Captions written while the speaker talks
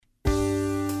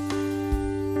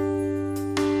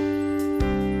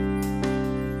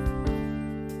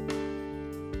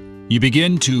You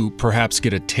begin to perhaps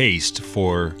get a taste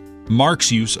for Mark's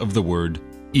use of the word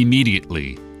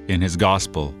immediately in his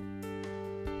gospel,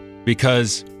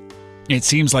 because it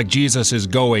seems like Jesus is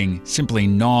going simply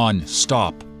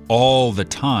non-stop all the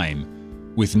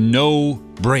time, with no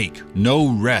break, no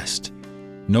rest,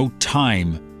 no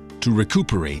time to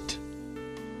recuperate.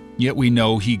 Yet we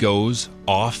know he goes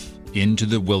off into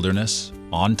the wilderness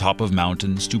on top of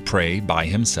mountains to pray by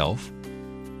himself,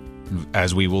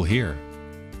 as we will hear.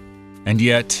 And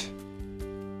yet,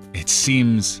 it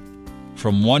seems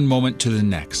from one moment to the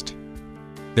next,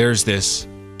 there's this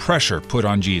pressure put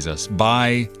on Jesus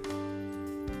by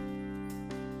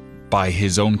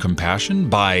his own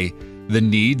compassion, by the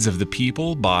needs of the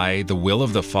people, by the will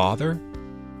of the Father.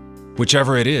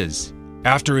 Whichever it is,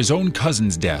 after his own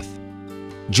cousin's death,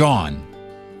 John,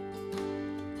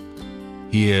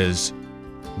 he is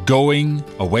going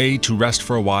away to rest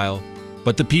for a while,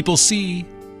 but the people see,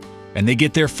 and they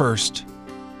get there first,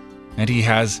 and he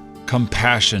has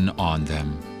compassion on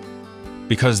them,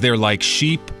 because they're like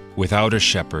sheep without a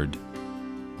shepherd.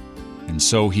 And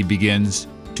so he begins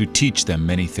to teach them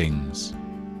many things.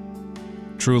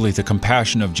 Truly, the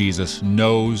compassion of Jesus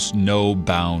knows no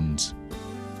bounds.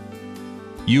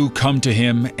 You come to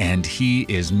him, and he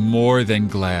is more than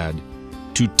glad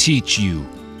to teach you.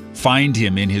 Find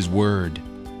him in his word.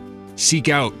 Seek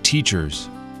out teachers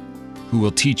who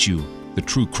will teach you the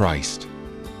true Christ.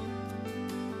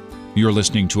 You're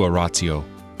listening to Oratio,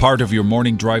 part of your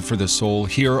morning drive for the soul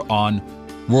here on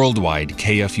Worldwide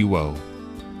KFUO.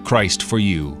 Christ for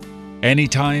you,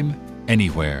 anytime,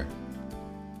 anywhere.